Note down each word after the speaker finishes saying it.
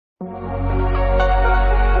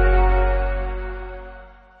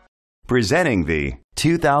Presenting the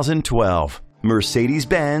 2012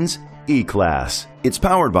 Mercedes-Benz E-Class. It's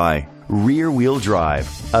powered by rear-wheel drive,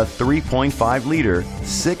 a 3.5-liter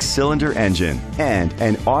 6-cylinder engine, and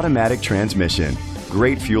an automatic transmission.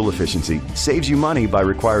 Great fuel efficiency saves you money by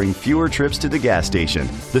requiring fewer trips to the gas station.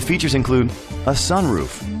 The features include a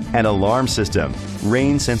sunroof, an alarm system,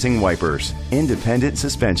 rain-sensing wipers, independent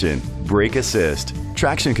suspension, brake assist,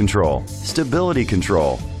 traction control, stability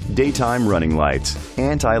control, daytime running lights,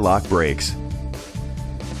 anti-lock brakes.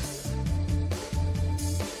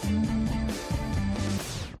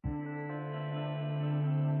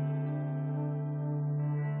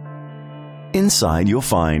 Inside you'll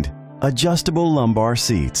find adjustable lumbar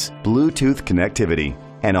seats, Bluetooth connectivity,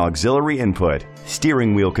 an auxiliary input,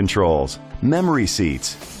 steering wheel controls, memory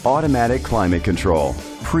seats, automatic climate control,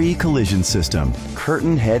 pre-collision system,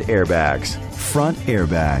 curtain head airbags, front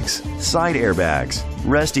airbags, side airbags.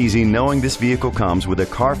 Rest easy knowing this vehicle comes with a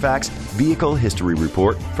Carfax Vehicle History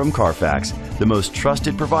Report from Carfax, the most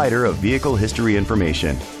trusted provider of vehicle history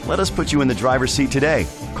information. Let us put you in the driver's seat today.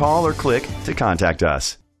 Call or click to contact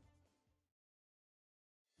us.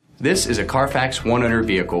 This is a Carfax one-owner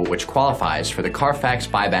vehicle which qualifies for the Carfax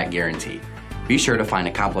buyback guarantee. Be sure to find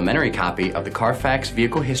a complimentary copy of the Carfax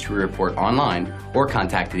Vehicle History Report online or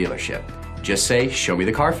contact the dealership. Just say, "Show me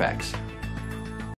the Carfax."